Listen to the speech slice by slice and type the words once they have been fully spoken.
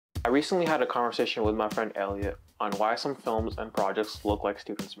recently had a conversation with my friend Elliot on why some films and projects look like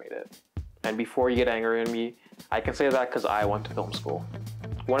students made it. And before you get angry at me, I can say that because I went to film school.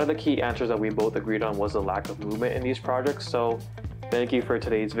 One of the key answers that we both agreed on was the lack of movement in these projects, so thank you for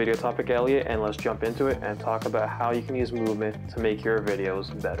today's video topic, Elliot, and let's jump into it and talk about how you can use movement to make your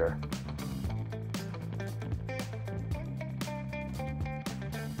videos better.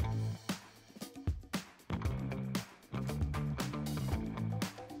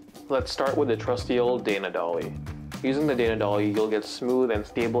 Let's start with the trusty old Dana Dolly. Using the Dana Dolly, you'll get smooth and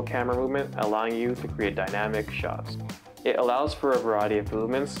stable camera movement, allowing you to create dynamic shots. It allows for a variety of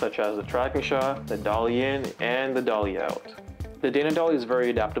movements such as the tracking shot, the dolly in, and the dolly out. The Dana Dolly is very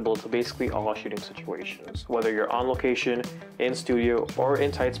adaptable to basically all shooting situations, whether you're on location, in studio, or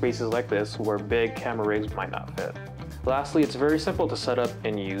in tight spaces like this where big camera rigs might not fit. Lastly, it's very simple to set up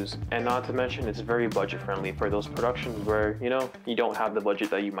and use, and not to mention it's very budget friendly for those productions where, you don't have the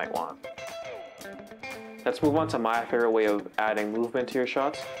budget that you might want. Let's move on to my favorite way of adding movement to your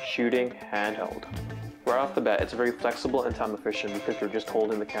shots, shooting handheld. Right off the bat, it's very flexible and time efficient because you're just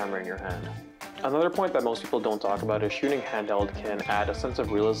holding the camera in your hand. Another point that most people don't talk about is shooting handheld can add a sense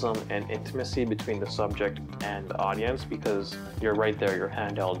of realism and intimacy between the subject and the audience because you're right there, you're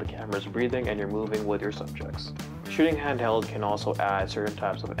handheld, the camera's breathing, and you're moving with your subjects. Shooting handheld can also add certain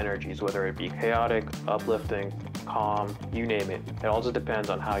types of energies, whether it be chaotic, uplifting, calm, you name it. It all just depends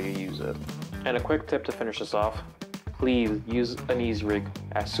on how you use it. And a quick tip to finish this off, please use an easy rig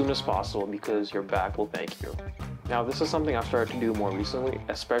as soon as possible because your back will thank you. Now this is something I've started to do more recently,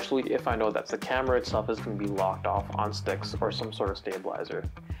 especially if I know that the camera itself is going to be locked off on sticks or some sort of stabilizer.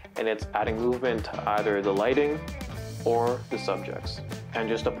 And it's adding movement to either the lighting or the subjects. And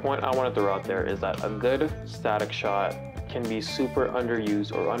just a point I want to throw out there is that a good static shot can be super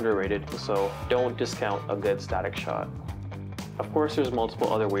underused or underrated, so don't discount a good static shot. Of course, there's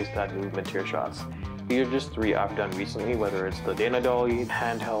multiple other ways to add movement to your shots. These are just 3 I've done recently, whether it's the Dana Dolly,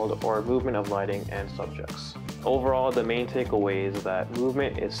 handheld, or movement of lighting and subjects. Overall, the main takeaway is that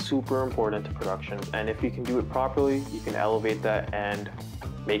movement is super important to productions, and if you can do it properly, you can elevate that and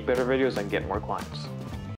make better videos and get more clients.